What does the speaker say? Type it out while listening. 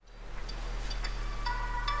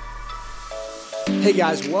Hey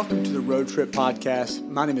guys, welcome to the Road Trip Podcast.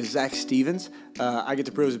 My name is Zach Stevens. I get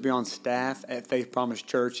the privilege to be on staff at Faith Promise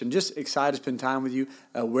Church and just excited to spend time with you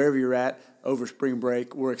wherever you're at over spring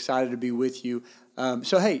break. We're excited to be with you.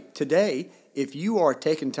 So hey, today, if you are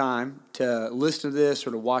taking time to listen to this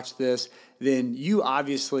or to watch this, then you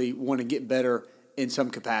obviously want to get better in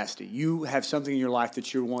some capacity. You have something in your life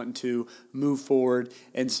that you're wanting to move forward.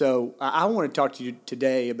 And so I want to talk to you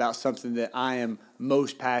today about something that I am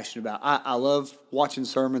most passionate about. I love watching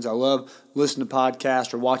sermons. I love listening to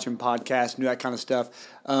podcasts or watching podcasts and that kind of stuff.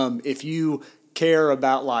 If you care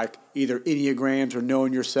about like either Enneagrams or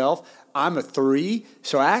knowing yourself, I'm a 3.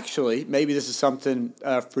 So actually, maybe this is something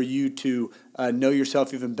for you to know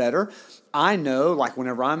yourself even better. I know, like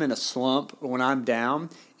whenever I'm in a slump or when I'm down,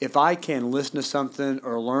 if I can listen to something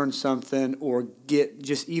or learn something or get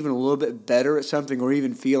just even a little bit better at something or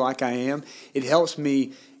even feel like I am, it helps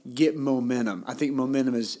me get momentum. I think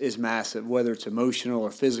momentum is massive, whether it's emotional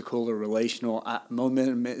or physical or relational.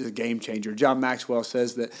 Momentum is a game changer. John Maxwell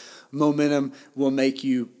says that momentum will make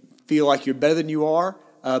you feel like you're better than you are,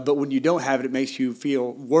 but when you don't have it, it makes you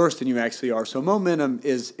feel worse than you actually are. So momentum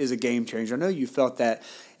is a game changer. I know you felt that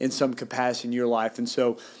in some capacity in your life. And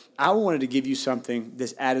so I wanted to give you something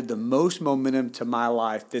that's added the most momentum to my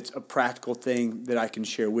life that's a practical thing that I can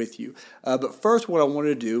share with you. But first, what I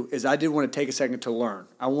wanted to do is I did want to take a second to learn.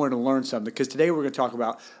 I wanted to learn something because today we're going to talk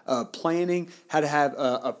about planning, how to have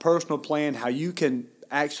a personal plan, how you can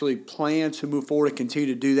actually plan to move forward and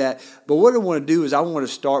continue to do that. But what I want to do is I want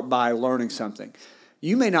to start by learning something.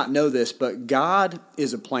 You may not know this, but God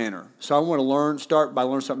is a planner. So I want to start by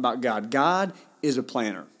learning something about God. God is a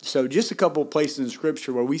planner. So just a couple of places in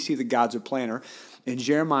Scripture where we see that God's a planner. In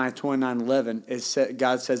Jeremiah 29:11,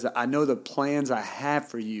 God says that I know the plans I have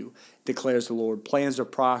for you, declares the Lord. Plans to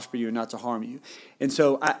prosper you and not to harm you. And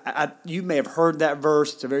so you may have heard that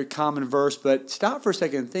verse. It's a very common verse, but stop for a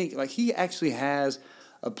second and think, like He actually has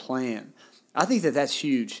a plan. I think that's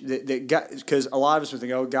huge. That God, because a lot of us would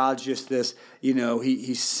think, oh, God's just this,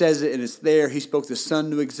 He says it and it's there. He spoke the sun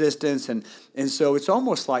into existence, and so it's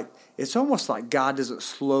almost like God doesn't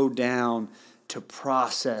slow down to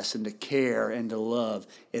process and to care and to love,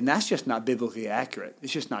 and that's just not biblically accurate.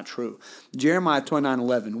 It's just not true. Jeremiah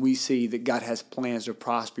 29:11, we see that God has plans to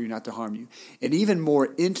prosper you, not to harm you. An even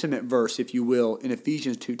more intimate verse, if you will, in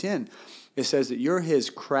Ephesians 2:10. It says that you're His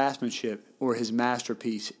craftsmanship or His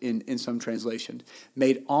masterpiece in some translations,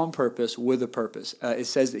 made on purpose with a purpose. It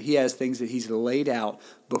says that He has things that He's laid out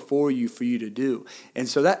before you for you to do, and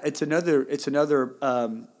so that it's another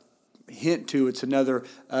hint to, it's another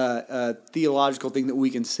theological thing that we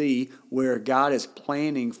can see where God is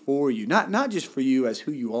planning for you, not just for you as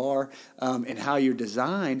who you are and how you're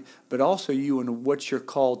designed, but also you and what you're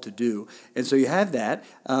called to do. And so you have that.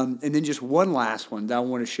 And then just one last one that I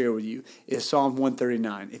want to share with you is Psalm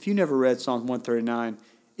 139. If you never read Psalm 139,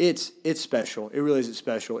 it's special. It really is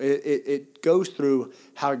special. It goes through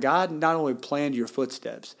how God not only planned your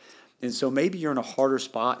footsteps. And so maybe you're in a harder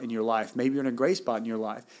spot in your life. Maybe you're in a great spot in your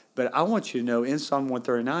life. But I want you to know in Psalm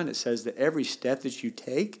 139, it says that every step that you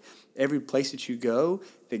take, every place that you go,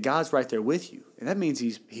 that God's right there with you. And that means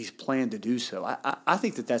He's planned to do so. I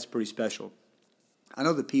think that's pretty special. I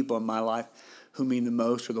know the people in my life who mean the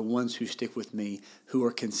most are the ones who stick with me, who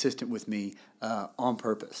are consistent with me on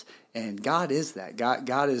purpose. And God is that.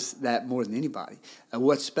 God is that more than anybody. And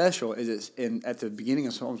what's special is at the beginning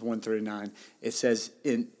of Psalms 139, it says,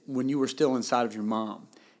 when you were still inside of your mom,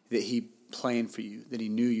 that He planned for you, that He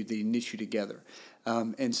knew you, that He knit you together.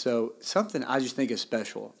 And so something I just think is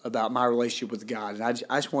special about my relationship with God, and I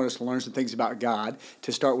just want us to learn some things about God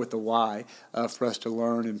to start with the why for us to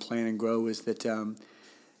learn and plan and grow is that,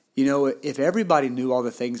 if everybody knew all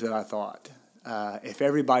the things that I thought, if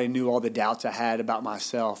everybody knew all the doubts I had about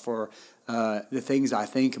myself or the things I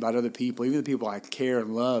think about other people, even the people I care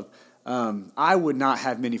and love, I would not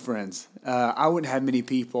have many friends. I wouldn't have many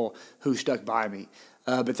people who stuck by me.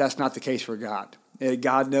 But that's not the case for God.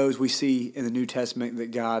 God knows, we see in the New Testament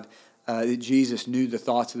that Jesus knew the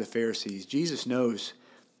thoughts of the Pharisees. Jesus knows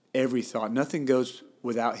every thought. Nothing goes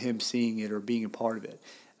without Him seeing it or being a part of it.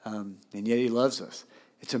 And yet He loves us.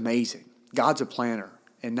 It's amazing. God's a planner.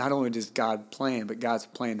 And not only does God plan, but God's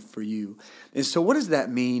planned for you. And so what does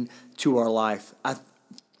that mean to our life?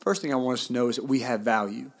 First thing I want us to know is that we have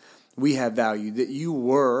value. We have value, that you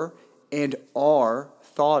were and are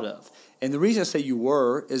thought of. And the reason I say you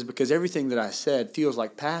were is because everything that I said feels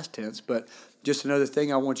like past tense, but just another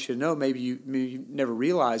thing I want you to know, maybe you never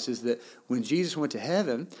realized, is that when Jesus went to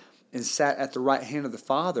heaven and sat at the right hand of the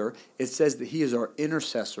Father, it says that He is our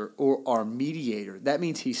intercessor or our mediator. That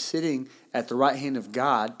means He's sitting at the right hand of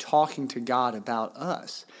God, talking to God about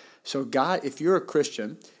us. So God, if you're a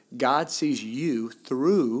Christian, God sees you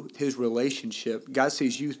through his relationship. God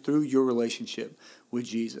sees you through your relationship with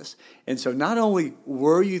Jesus. And so not only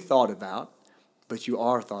were you thought about, but you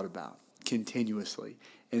are thought about continuously.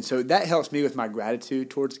 And so that helps me with my gratitude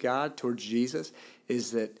towards God, towards Jesus,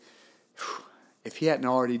 is that if he hadn't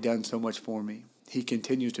already done so much for me, he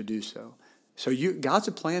continues to do so. So God's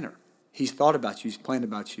a planner. He's thought about you. He's planned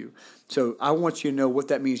about you. So I want you to know what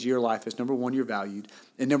that means to your life is, number one, you're valued,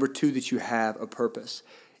 and number two, that you have a purpose.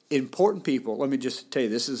 Important people, let me just tell you,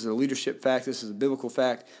 this is a leadership fact. This is a biblical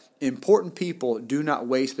fact. Important people do not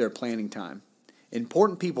waste their planning time.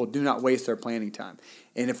 Important people do not waste their planning time.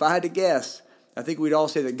 And if I had to guess, I think we'd all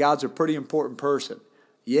say that God's a pretty important person.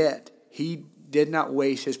 Yet, he did not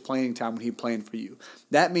waste his planning time when he planned for you.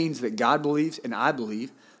 That means that God believes, and I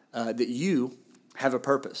believe, that you have a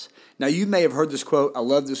purpose. Now, you may have heard this quote. I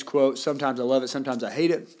love this quote. Sometimes I love it. Sometimes I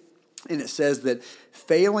hate it. And it says that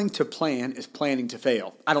failing to plan is planning to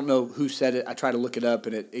fail. I don't know who said it. I try to look it up,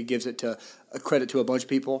 and it gives it to a credit to a bunch of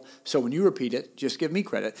people. So when you repeat it, just give me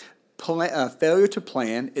credit. Failure to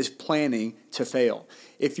plan is planning to fail.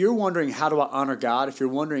 If you're wondering, how do I honor God? If you're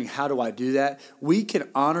wondering, how do I do that? We can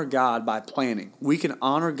honor God by planning. We can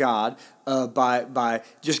honor God by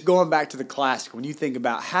just going back to the classic. When you think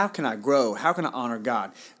about, how can I grow? How can I honor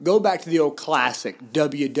God? Go back to the old classic,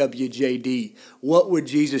 WWJD. What would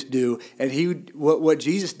Jesus do? And what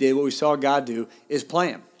Jesus did, what we saw God do, is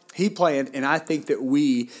plan. He planned, and I think that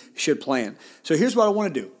we should plan. So here's what I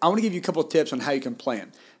want to do. I want to give you a couple of tips on how you can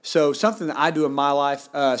plan. So something that I do in my life,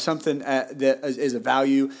 something that is a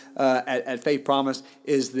value at Faith Promise,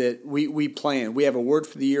 is that we plan. We have a word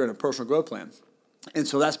for the year and a personal growth plan. And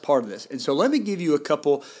so that's part of this. And so let me give you a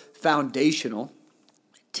couple foundational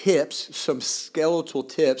tips, some skeletal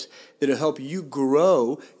tips that will help you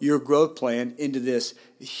grow your growth plan into this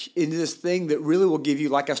thing that really will give you,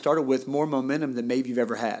 like I started with, more momentum than maybe you've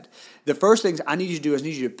ever had. The first things I need you to do is I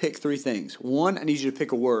need you to pick three things. One, I need you to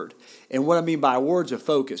pick a word. And what I mean by a word is a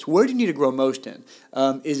focus. Where do you need to grow most in?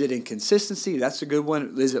 Is it in consistency? That's a good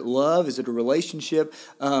one. Is it love? Is it a relationship?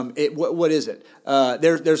 What is it?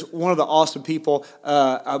 There's one of the awesome people,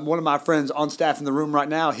 one of my friends on staff in the room right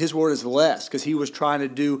now, his word is less, because he was trying to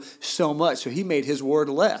do so much. So he made his word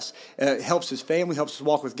less. It helps his family, helps us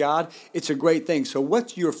walk with God. It's a great thing. So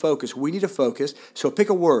what's your focus? We need a focus. So pick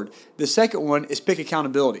a word. The second one is pick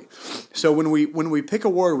accountability. So when we pick a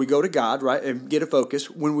word, we go to God, right, and get a focus.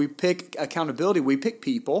 When we pick accountability, we pick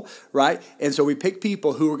people, right? And so we pick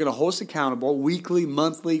people who are going to hold us accountable weekly,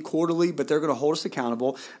 monthly, quarterly, but they're going to hold us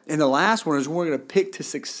accountable. And the last one is we're going to pick to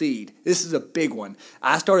succeed. This is a big one.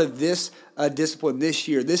 I started this discipline this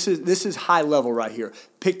year. This is high level right here.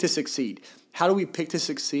 Pick to succeed. How do we pick to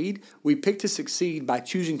succeed? We pick to succeed by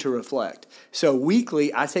choosing to reflect. So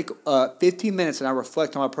weekly, I take 15 minutes and I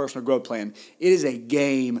reflect on my personal growth plan. It is a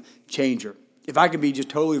game changer. If I can be just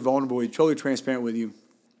totally vulnerable, totally transparent with you,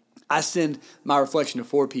 I send my reflection to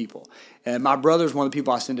 4 people. And my brother's one of the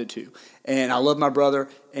people I send it to. And I love my brother.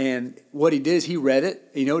 And what he did is he read it.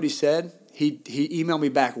 You know what he said? He emailed me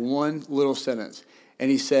back one little sentence.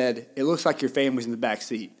 And he said, "It looks like your family's in the back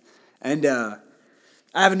seat." And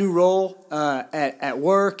I have a new role at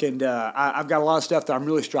work, and I've got a lot of stuff that I'm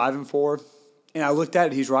really striving for. And I looked at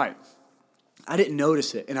it, he's right. I didn't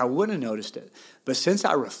notice it, and I wouldn't have noticed it. But since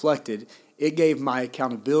I reflected, it gave my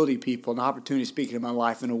accountability people an opportunity to speak into my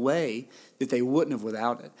life in a way that they wouldn't have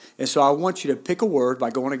without it. And so I want you to pick a word by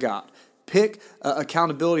going to God. Pick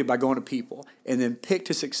accountability by going to people, and then pick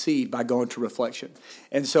to succeed by going to reflection.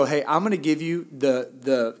 And so, hey, I'm going to give you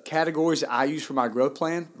the categories that I use for my growth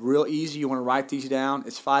plan. Real easy. You want to write these down.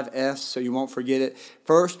 It's 5 F's, so you won't forget it.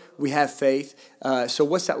 First, we have faith. So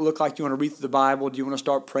what's that look like? Do you want to read through the Bible? Do you want to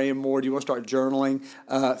start praying more? Do you want to start journaling?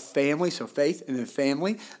 Family, so faith, and then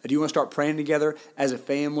family. Do you want to start praying together as a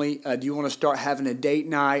family? Do you want to start having a date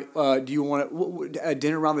night? Do you want a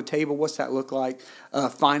dinner around the table? What's that look like?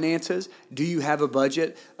 Finances. Do you have a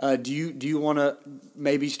budget? Do you want to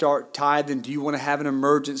maybe start tithing? Do you want to have an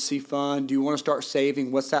emergency fund? Do you want to start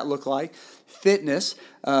saving? What's that look like? Fitness.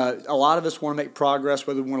 A lot of us want to make progress,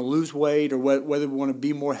 whether we want to lose weight or whether we want to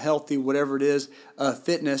be more healthy, whatever it is,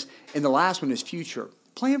 fitness. And the last one is future.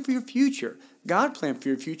 Plan for your future. God planned for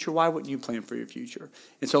your future. Why wouldn't you plan for your future?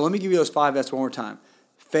 And so let me give you those 5 F's one more time.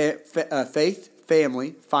 Faith,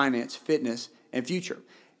 family, finance, fitness, and future.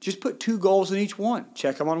 Just put 2 goals in each one.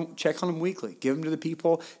 Check on them weekly. Give them to the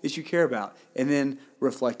people that you care about, and then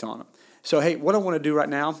reflect on them. So, hey, what I want to do right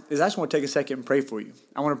now is I just want to take a second and pray for you.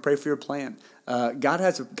 I want to pray for your plan. God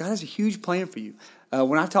has a huge plan for you.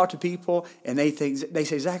 When I talk to people and they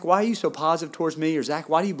say, "Zach, why are you so positive towards me?" Or, "Zach,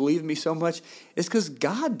 why do you believe in me so much?" It's because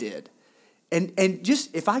God did. And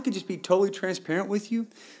just, if I could just be totally transparent with you,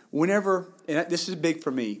 whenever, and this is big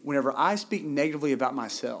for me, whenever I speak negatively about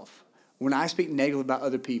myself, when I speak negatively about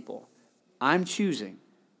other people, I'm choosing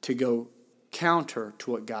to go counter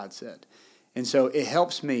to what God said. And so it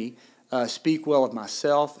helps me speak well of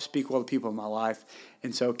myself, speak well of people in my life.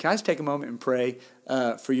 And so can I just take a moment and pray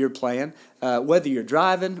for your plan? Whether you're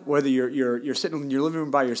driving, whether you're sitting in your living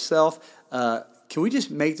room by yourself, can we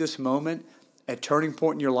just make this moment a turning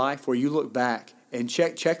point in your life where you look back and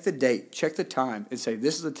check the date, check the time, and say,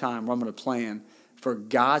 this is the time where I'm going to plan for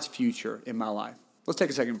God's future in my life. Let's take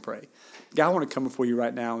a second and pray. God, I want to come before you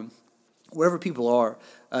right now, and wherever people are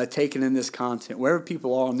taking in this content, wherever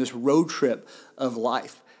people are on this road trip of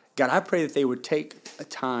life, God, I pray that they would take a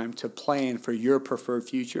time to plan for your preferred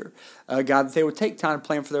future. God, that they would take time to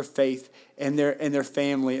plan for their faith and their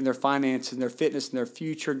family and their finances and their fitness and their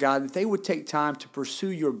future. God, that they would take time to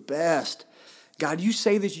pursue your best. God, you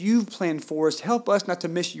say that you've planned for us. Help us not to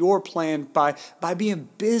miss your plan by being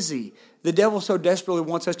busy. The devil so desperately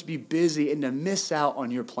wants us to be busy and to miss out on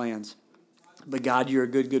your plans. But God, you're a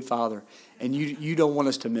good Father, and you don't want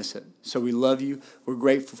us to miss it. So we love you. We're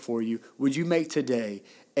grateful for you. Would you make today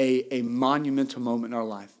a monumental moment in our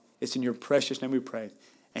life? It's in your precious name we pray.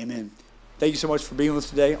 Amen. Thank you so much for being with us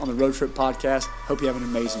today on the Road Trip Podcast. Hope you have an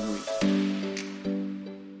amazing week.